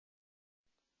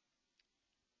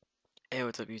Hey,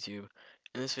 what's up YouTube?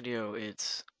 In this video,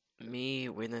 it's me,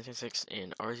 Wade966,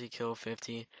 and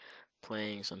RZKill50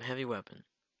 playing some Heavy Weapon.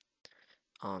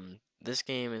 This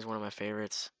game is one of my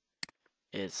favorites.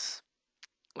 It's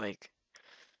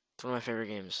it's one of my favorite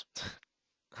games.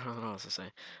 I don't know what else to say.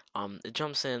 It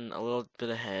jumps in a little bit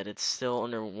ahead. It's still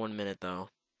under 1 minute though.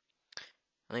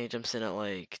 I think it jumps in at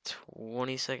like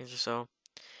 20 seconds or so.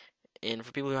 And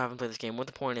for people who haven't played this game, what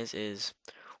the point is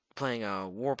we're playing a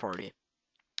war party.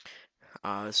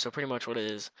 So pretty much what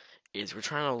it is we're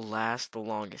trying to last the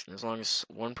longest, and as long as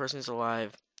one person's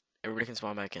alive, everybody can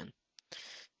spawn back in.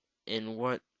 And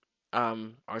what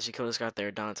RC Coda's got there,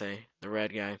 Dante, the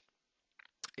red guy,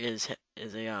 is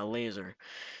a laser.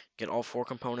 Get all four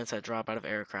components that drop out of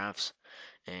aircrafts,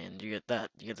 and you get that.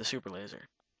 You get the super laser.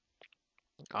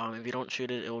 If you don't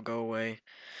shoot it, it will go away.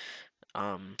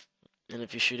 Um, and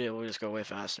if you shoot it, it will just go away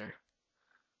faster.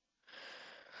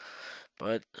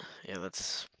 But yeah,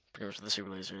 that's pretty much what the super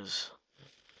laser is.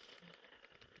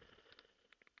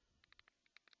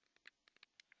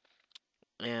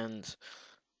 And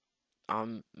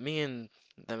me and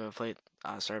them have played.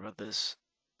 Sorry about this.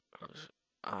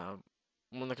 Uh,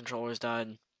 one of the controllers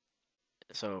died,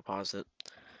 so pause it.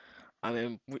 I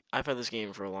mean, I've had this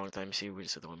game for a long time. See, we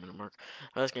just hit the 1 minute mark.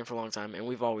 I've had this game for a long time, and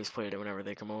we've always played it whenever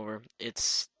they come over.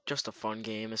 It's just a fun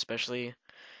game, especially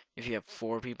if you have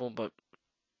four people. But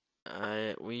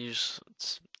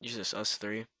it's usually just us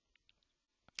three.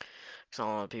 It's not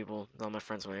a lot of people. Not my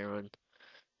friends in my neighborhood,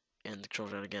 and the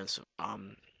controls out against.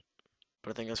 But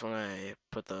I think that's when I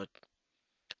put the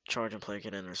charge and play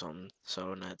kit in or something,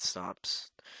 so net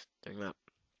stops doing that.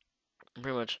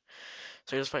 Pretty much.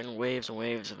 So you're just fighting waves and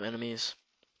waves of enemies.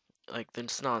 Like,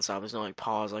 it's non-stop. There's no, like,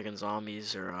 pause like in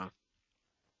zombies or,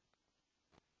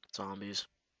 zombies.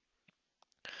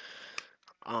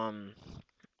 Um,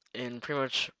 and pretty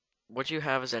much what you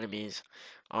have as enemies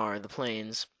are the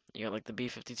planes. You got, like, the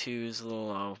B-52s,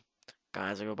 little,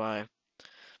 guys that go by.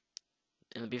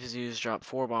 And the B-52s drop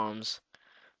 4 bombs,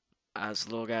 as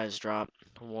the little guys drop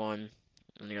 1.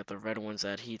 And you got the red ones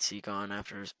that heat seek on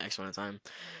after X amount of time.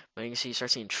 But you can see, you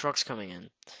start seeing trucks coming in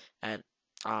at,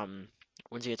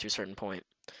 once you get to a certain point.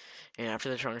 And after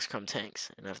the trucks come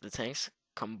tanks, and after the tanks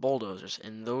come bulldozers,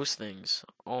 and those things,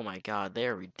 oh my god, they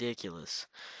are ridiculous.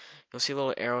 You'll see a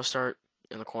little arrow start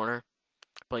in the corner,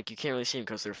 but like you can't really see them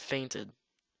because they're fainted.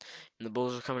 And the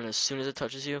bulldozers come in as soon as it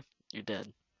touches you, you're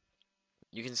dead.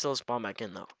 You can still spawn back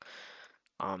in though.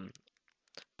 Um,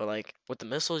 but like with the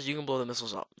missiles, you can blow the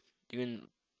missiles up. You can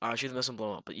shoot the missile and blow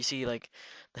them up. But you see like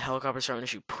the helicopters starting to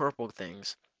shoot purple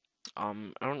things. I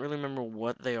don't really remember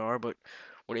what they are, but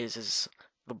what it is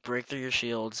they'll break through your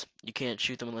shields. You can't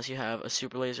shoot them unless you have a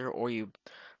super laser or you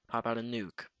pop out a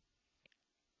nuke.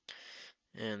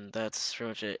 And that's pretty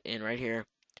much it. And right here,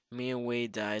 me and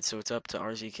Wade died, so it's up to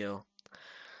RZ kill.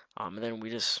 And then he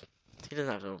doesn't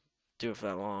have to do it for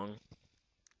that long.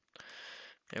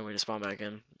 And we just spawn back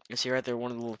in. You see right there,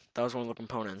 that was one of the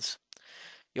components.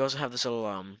 You also have this little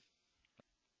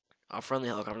a friendly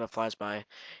helicopter that flies by.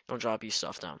 It'll drop you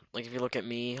stuff down. Like if you look at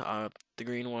me, the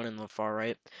green one in the far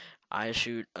right, I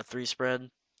shoot a 3 spread.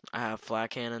 I have flat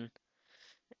cannon.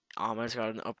 I just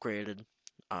got an upgraded.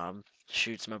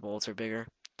 Shoots my bullets are bigger.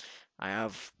 I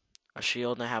have a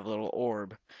shield and I have a little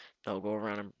orb that'll go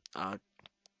around and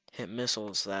hit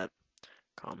missiles that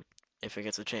come if it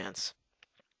gets a chance.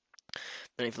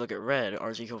 Then if you look at red,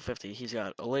 RZKill50, he's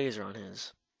got a laser on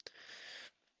his,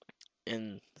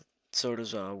 and so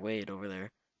does Wade over there.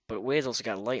 But Wade's also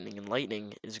got lightning, and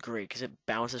lightning is great because it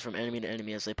bounces from enemy to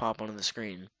enemy as they pop onto the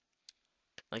screen.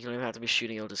 Like you don't even have to be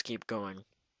shooting; it'll just keep going.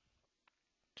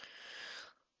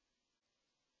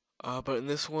 But in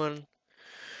this one,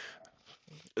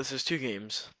 this is 2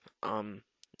 games.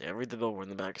 Yeah, read the billboard in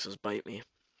the back. It says "Bite me."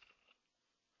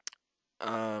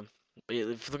 Uh, but yeah,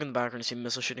 if you look in the background, you see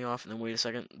missiles shooting off, and then wait a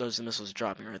second, those are the missiles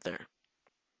dropping right there.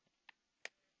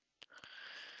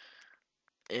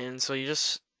 And so you're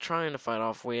just trying to fight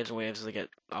off waves and waves as they get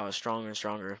stronger and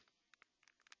stronger.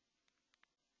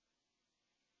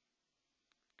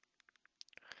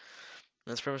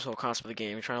 That's pretty much the whole concept of the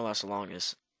game. You're trying to last the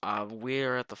longest. We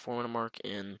are at the 4 minute mark,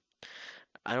 and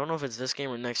I don't know if it's this game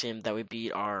or next game that we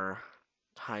beat our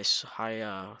high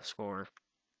score.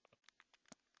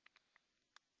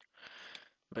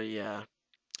 But yeah.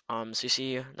 So you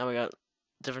see, now we got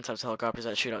different types of helicopters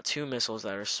that shoot out 2 missiles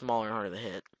that are smaller and harder to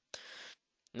hit.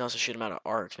 And also shoot them out of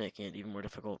arcs, making it even more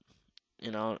difficult.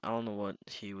 You know, I don't know what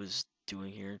he was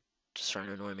doing here, just trying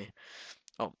to annoy me.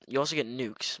 Oh, you also get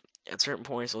nukes. At certain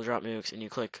points, they'll drop nukes, and you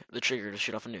click the trigger to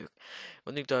shoot off a nuke.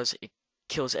 What nuke does, it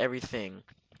kills everything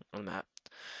on the map.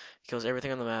 kills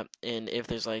everything on the map, and if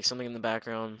there's like something in the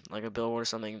background, like a billboard or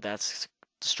something, that's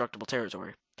destructible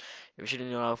territory. If you're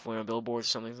shooting it off when a billboard or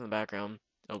something's in the background,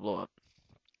 it'll blow up.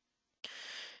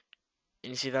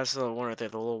 And you see that's the one right there,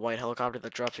 the little white helicopter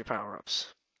that drops your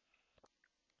power-ups.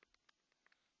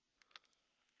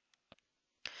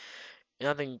 And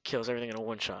that thing kills everything in a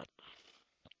one shot.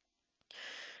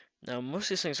 Now, most of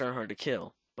these things aren't hard to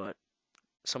kill, but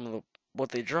some of the what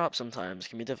they drop sometimes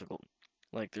can be difficult.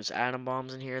 Like there's atom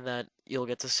bombs in here that you'll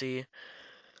get to see,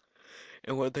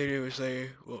 and what they do is they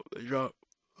drop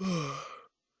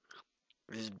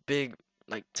these big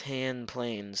like tan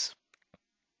planes.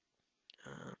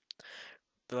 Uh,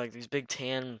 they're like these big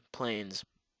tan planes.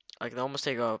 Like they almost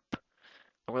take up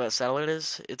where that satellite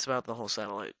is. It's about the whole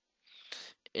satellite,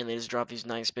 and they just drop these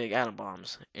nice big atom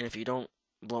bombs. And if you don't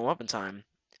blow them up in time,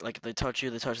 like if they touch you,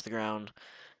 they touch the ground,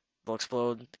 they'll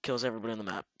explode, kills everybody on the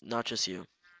map, not just you.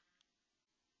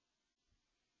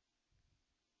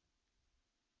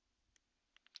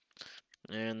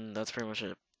 And that's pretty much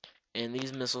it. And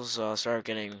these missiles start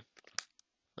getting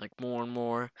like more and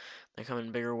more. They come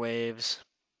in bigger waves,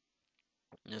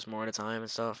 just more at a time and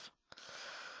stuff.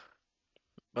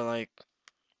 But like,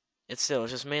 it's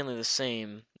just mainly the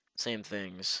same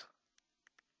things.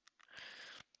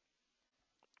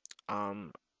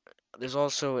 Um, there's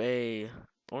also a, I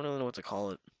don't really know what to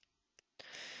call it.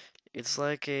 It's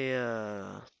like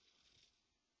a,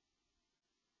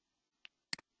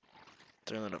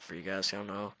 turn that up for you guys. I don't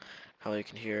know how you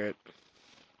can hear it.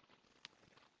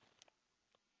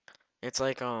 It's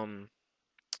like,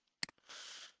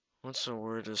 what's the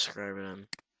word to describe it in?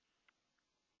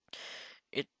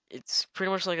 It's pretty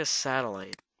much like a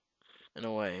satellite in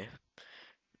a way.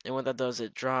 And what that does,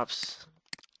 it drops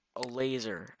a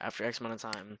laser after X amount of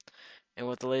time. And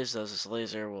what the laser does is the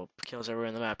laser will kills everyone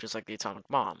in the map just like the atomic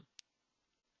bomb.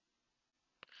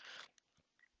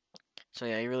 So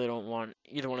yeah, you really don't want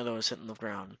either one of those hitting the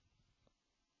ground.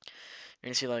 And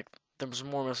you see like there's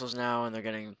more missiles now and they're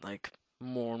getting like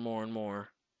more and more and more.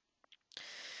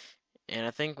 And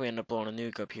I think we end up blowing a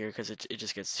nuke up here because it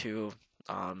just gets too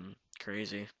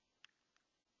crazy.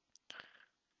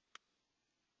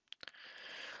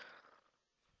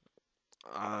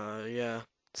 Yeah.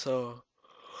 So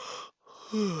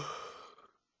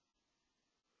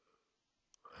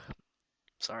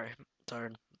sorry,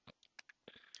 tired.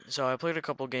 So I played a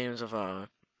couple games of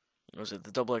was it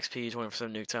the double XP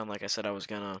 20% Nuketown like I said I was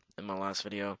gonna in my last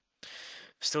video.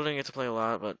 Still didn't get to play a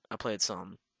lot, but I played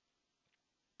some.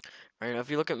 Alright, now if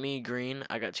you look at me, green,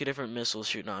 I got two different missiles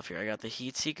shooting off here. I got the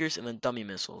heat seekers and the dummy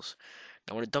missiles.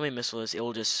 Now what a dummy missile is, it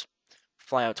will just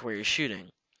fly out to where you're shooting.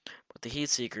 But the heat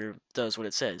seeker does what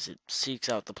it says. It seeks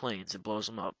out the planes, it blows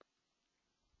them up.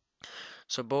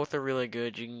 So both are really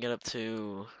good. You can get up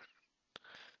to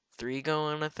 3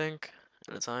 going, I think,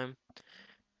 at a time.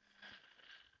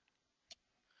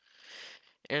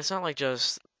 And it's not like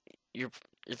just your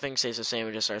your thing stays the same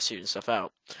and just starts shooting stuff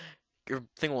out. Your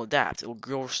thing will adapt. It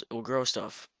will grow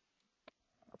stuff.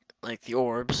 Like the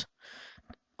orbs.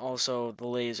 Also the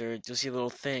laser. You'll see a little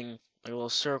thing, like a little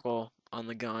circle on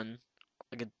the gun.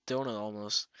 Like a donut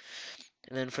almost.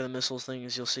 And then for the missiles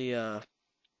things you'll see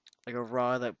like a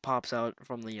rod that pops out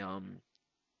from your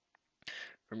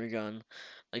gun.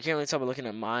 I can't really tell by looking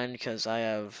at mine because I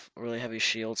have a really heavy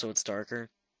shield so it's darker.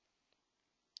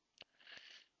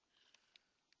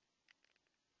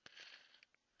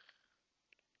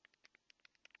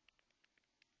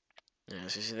 Yeah,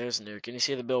 so you see there's a nuke. And you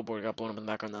see the billboard got blown up in the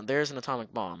background. Now there's an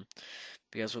atomic bomb.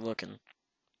 If you guys were looking.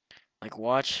 Like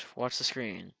watch the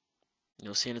screen.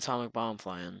 You'll see an atomic bomb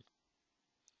flying.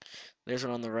 There's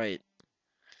one on the right.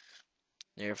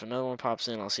 There, if another one pops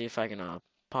in, I'll see if I can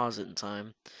pause it in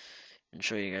time and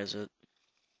show you guys it.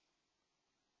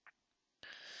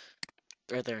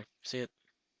 Right there. See it?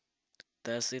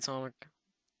 That's the atomic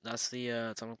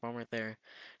bomb right there.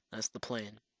 That's the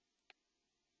plane.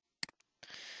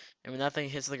 And when that thing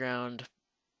hits the ground,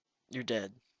 you're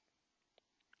dead.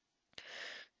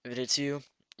 If it hits you,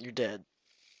 you're dead.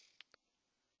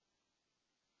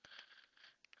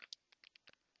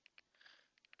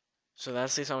 So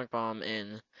that's the atomic bomb,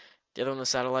 and the other one, the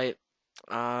satellite,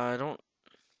 I don't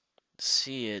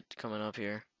see it coming up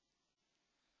here.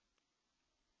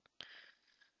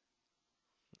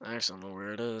 I just don't know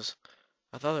where it is.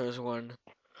 I thought there was one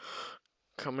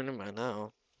coming in by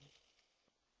now.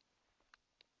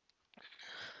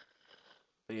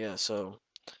 But yeah, so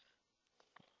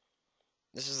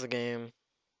this is the game.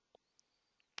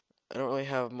 I don't really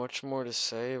have much more to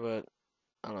say, but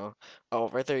I don't know. Oh,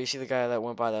 right there, you see the guy that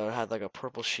went by that had like a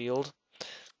purple shield?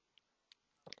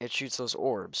 It shoots those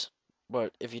orbs.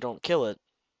 But if you don't kill it,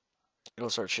 it'll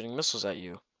start shooting missiles at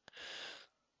you.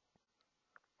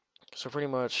 So pretty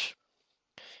much,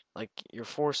 like you're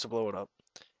forced to blow it up.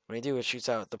 When you do, it shoots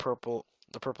out the purple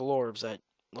orbs that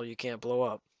well you can't blow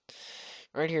up.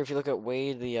 Right here, if you look at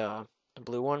Wade, the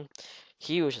blue one,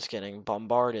 he was just getting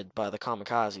bombarded by the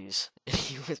kamikazes.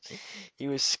 He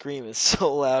was screaming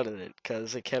so loud in it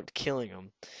because it kept killing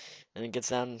him. And it gets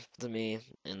down to me,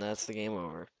 and that's the game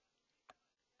over.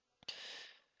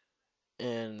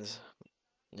 And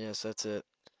yes, that's it.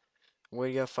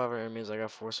 Wade got 500 enemies, I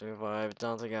got 475.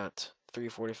 Dante got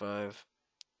 345.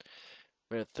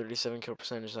 We had 37 kill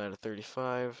percentage, I had a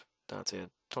 35. Dante had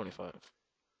 25.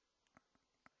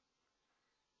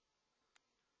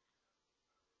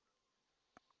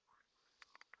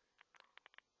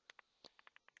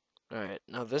 Alright,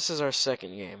 now this is our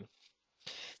second game.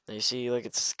 Now you see, like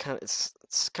it's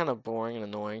kind of boring and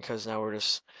annoying because now we're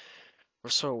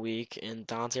so weak, and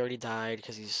Dante already died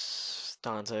because he's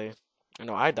Dante.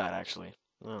 No, I died actually.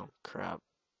 Oh crap!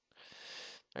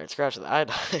 All right, scratch that. I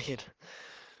died.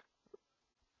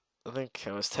 I think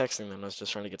I was texting them. I was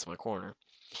just trying to get to my corner.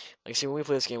 Like, see, when we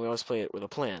play this game, we always play it with a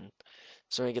plan.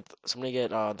 Somebody get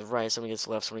the right, somebody gets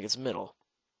left, somebody gets middle.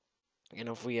 And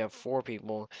if we have four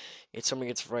people, it's somebody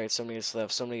gets right, somebody gets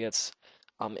left, somebody gets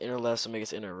inner left, somebody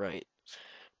gets inner right.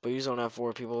 But you don't have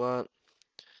four people a lot.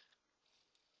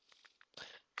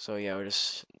 So yeah, we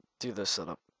just do this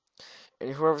setup.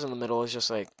 And whoever's in the middle is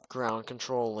just like ground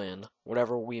control in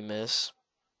whatever we miss.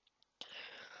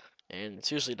 And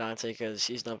it's usually Dante because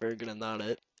he's not very good at not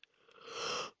it.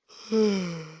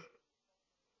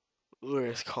 We're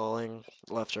just calling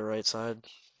left or right side.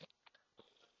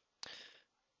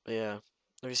 But yeah.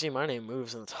 If you see, my name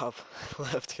moves in the top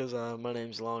left because my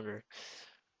name's longer.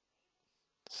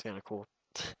 It's kind of cool.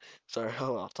 Sorry,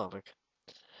 off topic.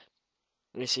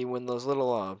 You see, when those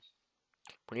little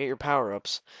when you get your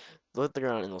power-ups, they'll hit the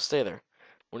ground and they'll stay there.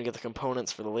 When you get the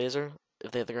components for the laser,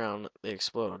 if they hit the ground, they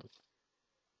explode.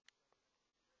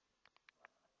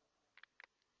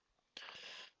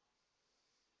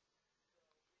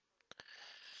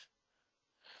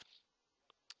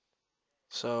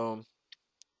 So,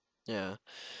 yeah.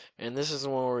 And this is the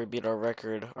one where we beat our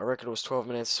record. Our record was 12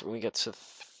 minutes, and we get to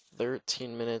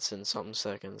 13 minutes and something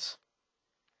seconds.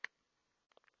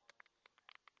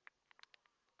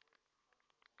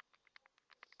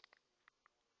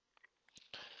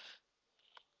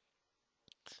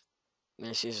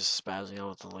 And she's just spazzing out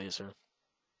with the laser.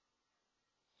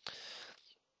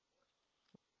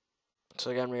 So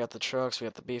again, we got the trucks, we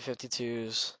got the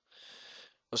B-52s.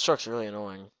 Those trucks are really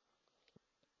annoying.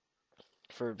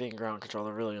 For being ground control,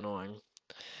 they're really annoying.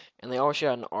 And they always shoot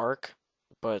an arc,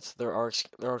 but their arcs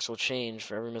will change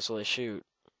for every missile they shoot.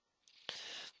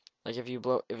 Like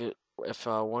if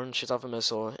one shoots off a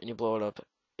missile and you blow it up,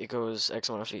 it goes X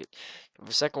amount of feet. If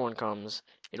the second one comes,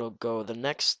 it'll go the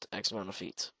next X amount of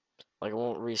feet. Like it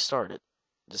won't restart it.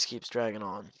 It just keeps dragging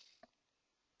on.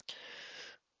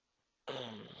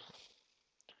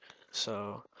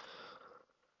 So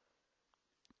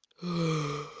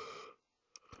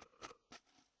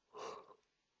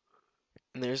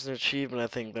and there's an achievement I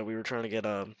think that we were trying to get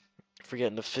for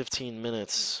getting to 15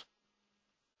 minutes.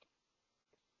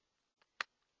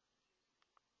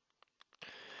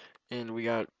 And we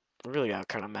really got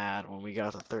kind of mad when we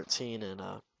got to 13 and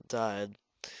died.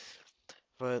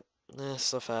 But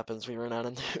stuff happens. We ran out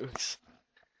of nukes.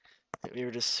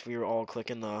 We were all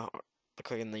clicking the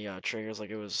triggers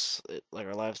like like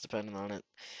our lives depended on it.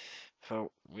 So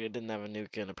we didn't have a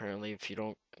nuke, and apparently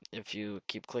if you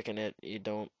keep clicking it, you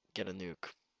don't get a nuke.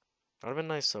 That would've been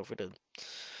nice though if we did.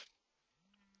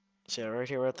 So yeah, right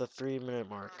here we're at the 3 minute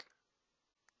mark.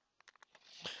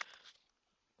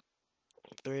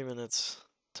 3 minutes,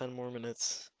 10 more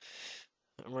minutes.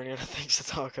 I'm running out of things to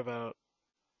talk about.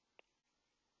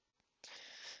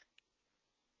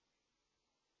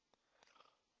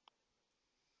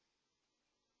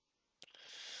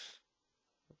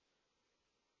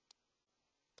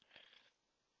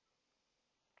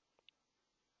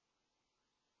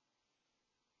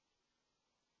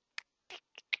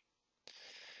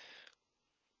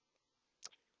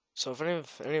 So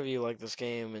if any of you like this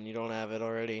game and you don't have it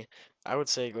already, I would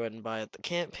say go ahead and buy it. The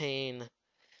campaign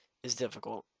is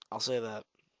difficult. I'll say that.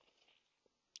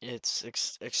 It's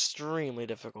extremely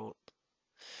difficult.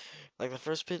 Like the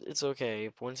first bit, it's okay.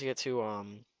 But once you get to I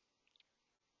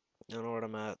don't know what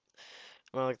I'm at.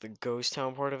 I'm at like the ghost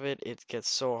town part of it. It gets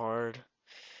so hard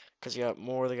because you got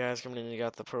more of the guys coming in. You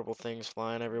got the purple things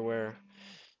flying everywhere.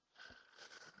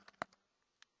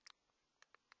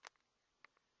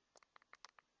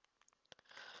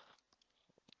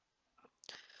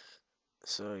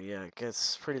 So yeah, it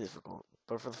gets pretty difficult.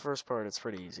 But for the first part, it's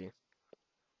pretty easy.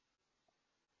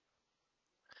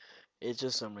 It's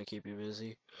just something to keep you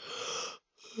busy.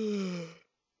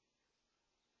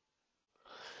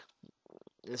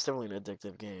 It's definitely an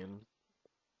addictive game.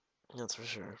 That's for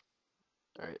sure.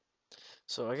 Alright,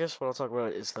 so I guess what I'll talk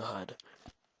about is the HUD.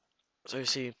 So you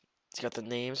see, it's got the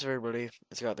names of everybody,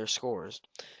 it's got their scores.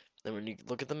 Then when you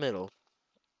look at the middle,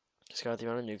 it's got the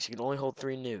amount of nukes. You can only hold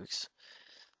 3 nukes.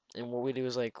 And what we do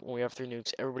is like when we have 3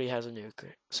 nukes, everybody has a nuke.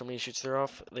 Somebody shoots their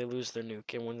off, they lose their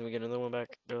nuke, and when we get another one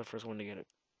back, they're the first one to get it.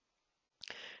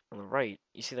 On the right,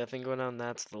 you see that thing going on?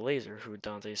 That's the laser who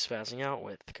Dante's spazzing out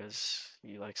with because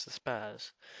he likes to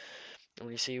spaz. And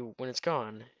when you see when it's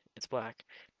gone, it's black.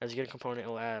 As you get a component,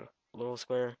 it'll add a little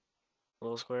square, a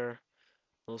little square,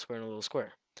 a little square, and a little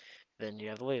square. Then you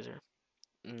have the laser.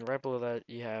 And right below that,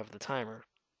 you have the timer.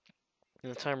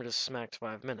 And the timer just smacked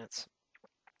 5 minutes.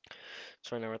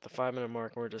 So right now we're at the 5 minute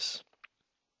mark, and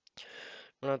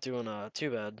we're not doing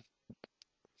too bad.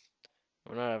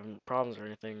 We're not having problems or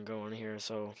anything going here,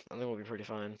 so I think we'll be pretty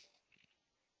fine.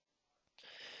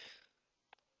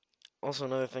 Also,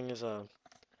 another thing is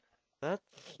that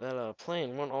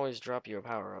plane won't always drop you a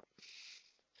power up.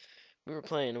 We were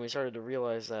playing and we started to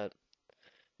realize that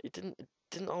it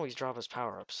didn't always drop us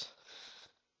power ups,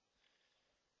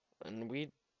 and we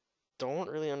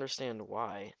don't really understand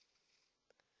why.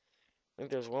 I think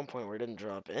there's one point where it didn't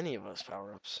drop any of us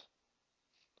power ups.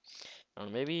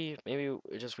 Maybe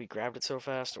it just we grabbed it so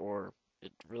fast, or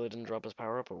it really didn't drop us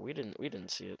power up, but we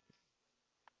didn't see it.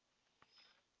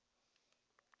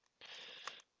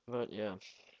 But yeah,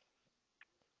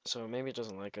 so maybe it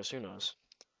doesn't like us. Who knows?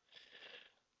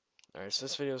 Alright, so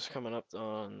this video is coming up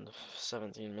on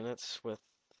 17 minutes with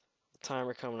the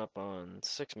timer coming up on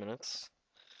 6 minutes.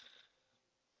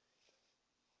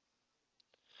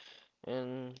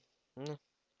 And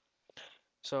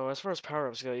so as far as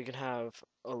power-ups go, you can have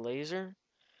a laser,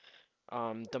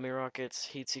 dummy rockets,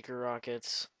 heat seeker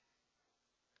rockets,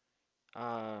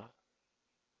 uh,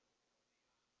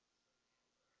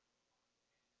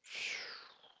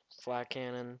 flat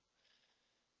cannon,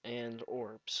 and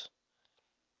orbs.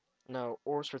 Now,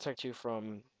 orbs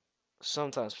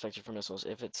sometimes protect you from missiles.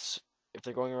 If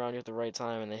they're going around you at the right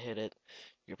time and they hit it,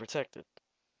 you're protected.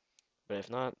 But if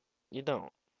not, you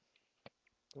don't.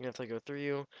 You have to go through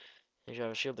you. If you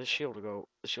have a shield, the shield will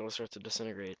start to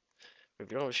disintegrate. But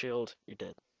if you don't have a shield, you're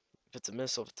dead. If it's a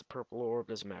missile, if it's a purple orb,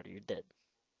 doesn't matter, you're dead.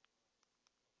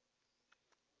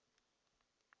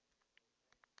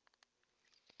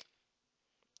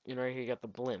 You know, right here you got the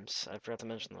blimps. I forgot to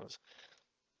mention those.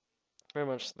 Very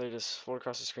much, they just float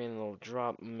across the screen and they'll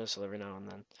drop a missile every now and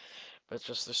then. But it's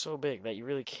just, they're so big that you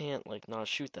really can't, like, not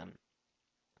shoot them.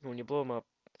 When you blow them up,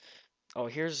 oh,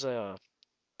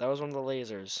 that was one of the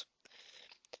lasers.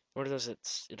 What it does,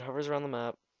 it hovers around the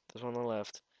map. There's one on the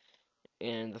left.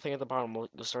 And the thing at the bottom,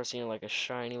 you'll start seeing like a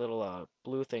shiny little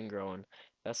blue thing growing.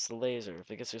 That's the laser. If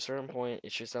it gets to a certain point,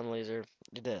 it shoots down the laser,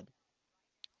 you're dead.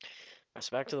 Alright,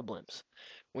 so back to the blimps.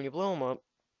 When you blow them up,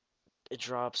 it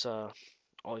drops all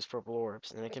these purple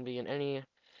orbs, and they can be in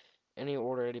any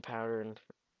order, any pattern,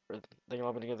 or they can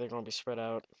all be together. They're gonna be spread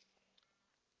out,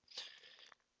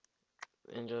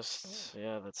 and just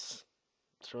yeah, that's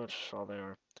pretty much all they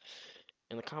are.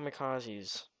 And the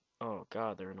kamikazes, oh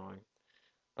god, they're annoying.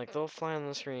 Like they'll fly on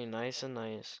the screen nice and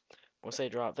nice. Once they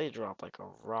drop like a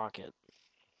rocket.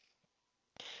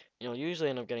 You know, usually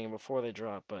end up getting them before they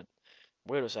drop, but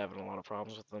Weird was having a lot of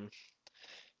problems with them.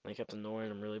 They kept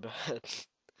annoying him really bad.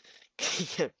 He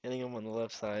kept hitting him on the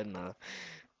left side, and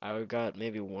I got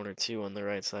maybe one or two on the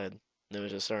right side. And it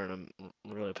was just starting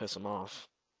to really piss him off.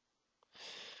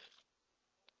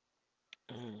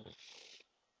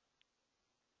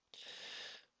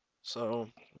 So,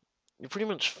 you're pretty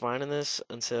much fine in this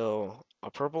until a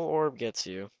purple orb gets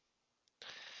you.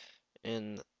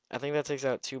 And I think that takes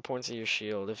out 2 points of your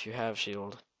shield if you have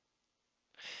shield.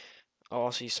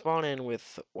 Also, you spawn in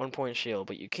with 1 point shield,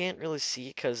 but you can't really see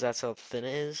it because that's how thin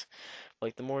it is.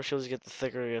 Like, the more shields you get, the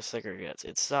thicker it gets.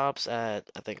 It stops at,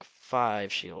 I think,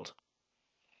 5 shield.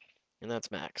 And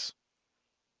that's max.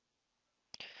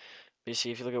 But you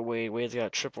see, if you look at Wade's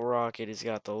got triple rocket, he's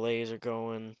got the laser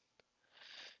going.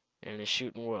 And he's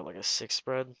shooting, what, like a 6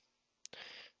 spread?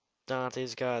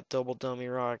 Dante's got double dummy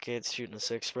rockets, shooting a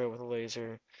 6 spread with a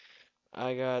laser.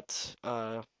 I got,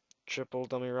 triple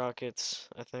dummy rockets,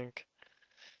 I think.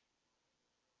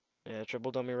 Yeah,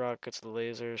 triple dummy rockets, the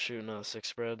laser, shooting a 6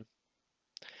 spread.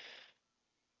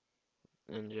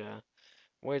 And yeah,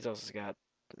 Wade's also got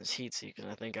his heat seeking,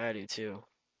 I think I do too.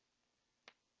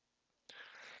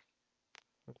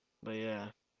 But yeah.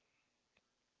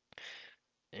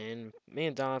 And me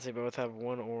and Dante both have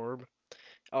one orb.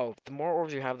 Oh, the more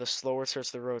orbs you have, the slower it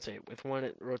starts to rotate. With one,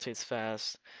 it rotates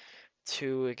fast.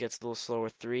 2, it gets a little slower.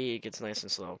 3, it gets nice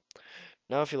and slow.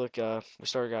 Now if you look, we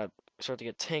start to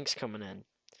get tanks coming in.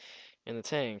 And the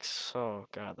tanks, oh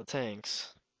god, the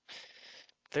tanks.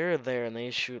 They're there and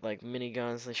they shoot like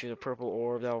miniguns. They shoot a purple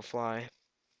orb that'll fly.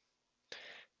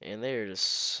 And they are just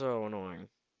so annoying.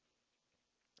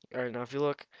 Alright, now if you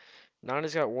look,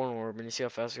 Nana's got 1 orb, and you see how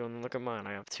fast I go, and then look at mine.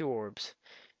 I have 2 orbs.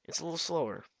 It's a little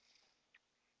slower.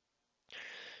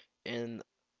 And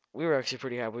we were actually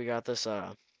pretty happy we got this,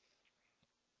 that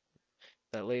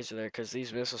laser there, because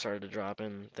these missiles started to drop,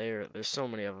 and there's so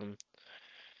many of them.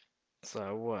 It's,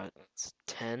 what? It's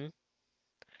 10?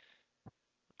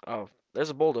 Oh,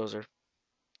 there's a bulldozer.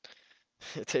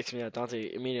 It takes me out.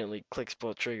 Dante immediately clicks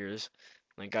both triggers.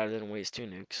 Thank God I didn't waste 2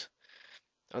 nukes.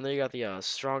 And then you got the,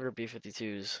 stronger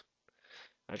B-52s.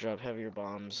 I drop heavier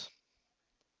bombs.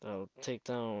 That'll take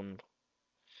down,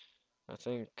 I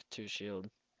think, 2 shield.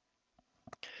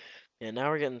 Yeah, now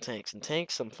we're getting tanks, and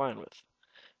tanks I'm fine with.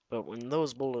 But when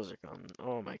those bulldozers come,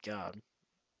 oh my god.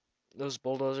 Those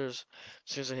bulldozers,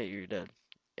 as soon as they hit you, you're dead.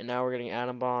 And now we're getting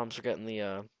atom bombs, we're getting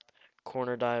the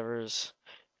corner divers.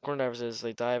 Corner divers is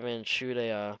they dive in, shoot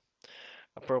a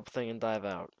purple thing and dive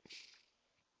out.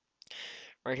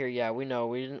 Right here, yeah, we know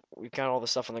we got all the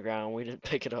stuff on the ground, we didn't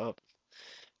pick it up.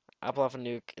 I pull off a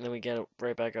nuke and then we get it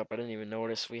right back up. I didn't even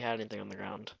notice we had anything on the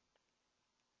ground.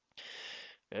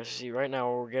 As you see, right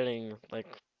now we're getting like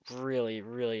really,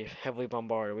 really heavily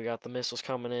bombarded. We got the missiles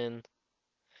coming in.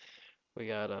 We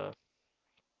got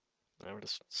I would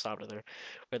just stopped it there.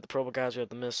 We had the purple guys, we had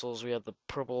the missiles, we had the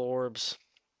purple orbs,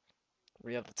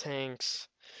 we have the tanks,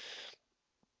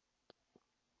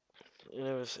 and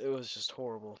it was just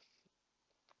horrible.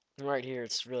 And right here,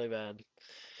 it's really bad.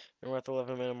 And we're at the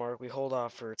 11-minute mark. We hold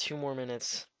off for 2 more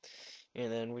minutes,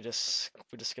 and then we just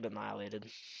get annihilated.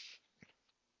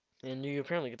 And you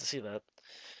apparently get to see that.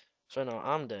 So I know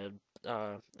I'm dead.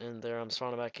 And there I'm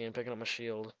spawning back in, picking up my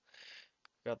shield.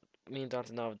 Got me and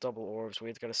Dante now have double orbs.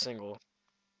 We got a single.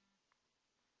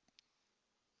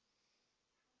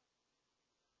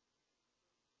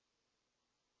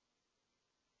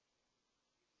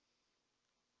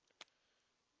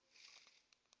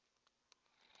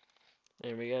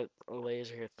 And we got a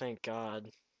laser here, thank God.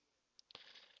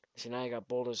 See, now you got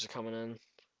bulldozers coming in.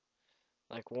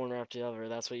 Like one after the other,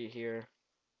 that's what you hear.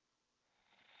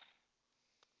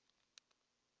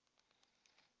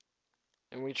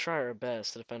 And we try our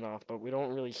best to defend off, but we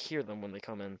don't really hear them when they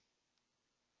come in.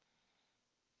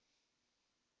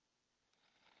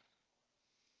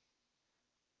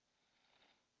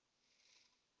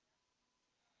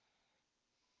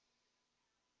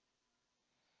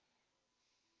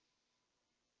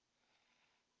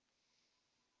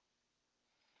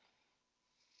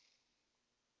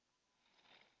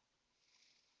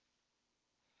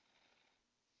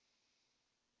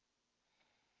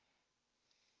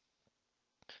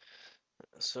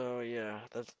 So yeah,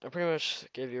 I pretty much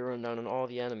gave you a rundown on all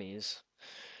the enemies,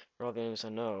 or all the enemies I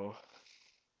know.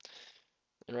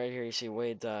 And right here you see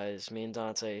Wade dies, me and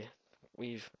Dante,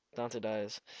 Dante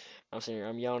dies. I'm sitting here,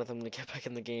 I'm yelling at them to get back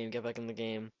in the game, get back in the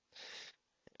game.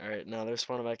 Alright, now they're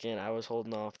spawning back in. I was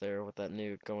holding off there with that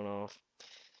nuke going off.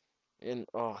 And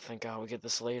oh, thank God we get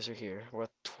this laser here. We're at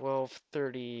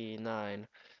 12:39,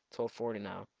 12:40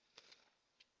 now.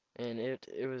 And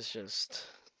it was just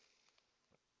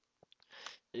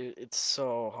it's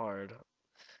so hard.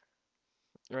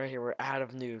 Right here we're out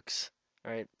of nukes.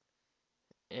 Alright,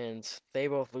 and they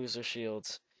both lose their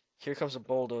shields. Here comes a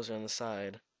bulldozer on the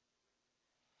side.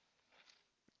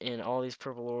 And all these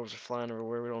purple orbs are flying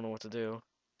everywhere. We don't know what to do.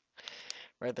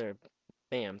 Right there.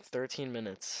 Bam. 13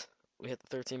 minutes. We hit the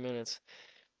 13 minutes.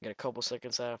 We got a couple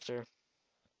seconds after.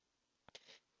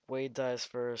 Wade dies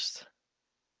first.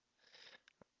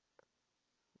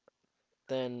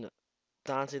 Then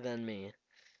Dante, then me.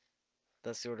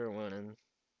 That's the order it went in.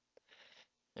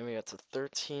 And we got to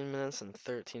 13 minutes and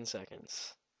 13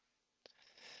 seconds.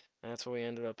 That's what we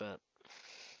ended up at.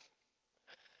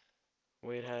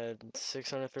 Wade had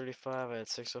 635, I had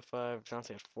 605,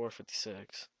 Dante had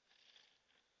 456.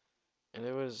 And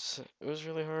it was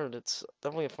really hard. It's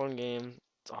definitely a fun game.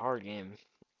 It's a hard game.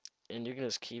 And you can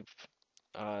just keep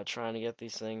trying to get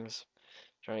these things,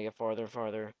 trying to get farther and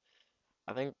farther.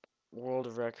 I think world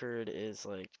record is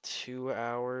like 2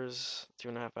 hours,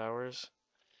 2.5 hours.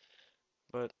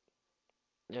 But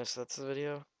yes, that's the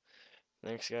video.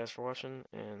 Thanks guys for watching,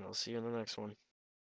 and I'll see you in the next one.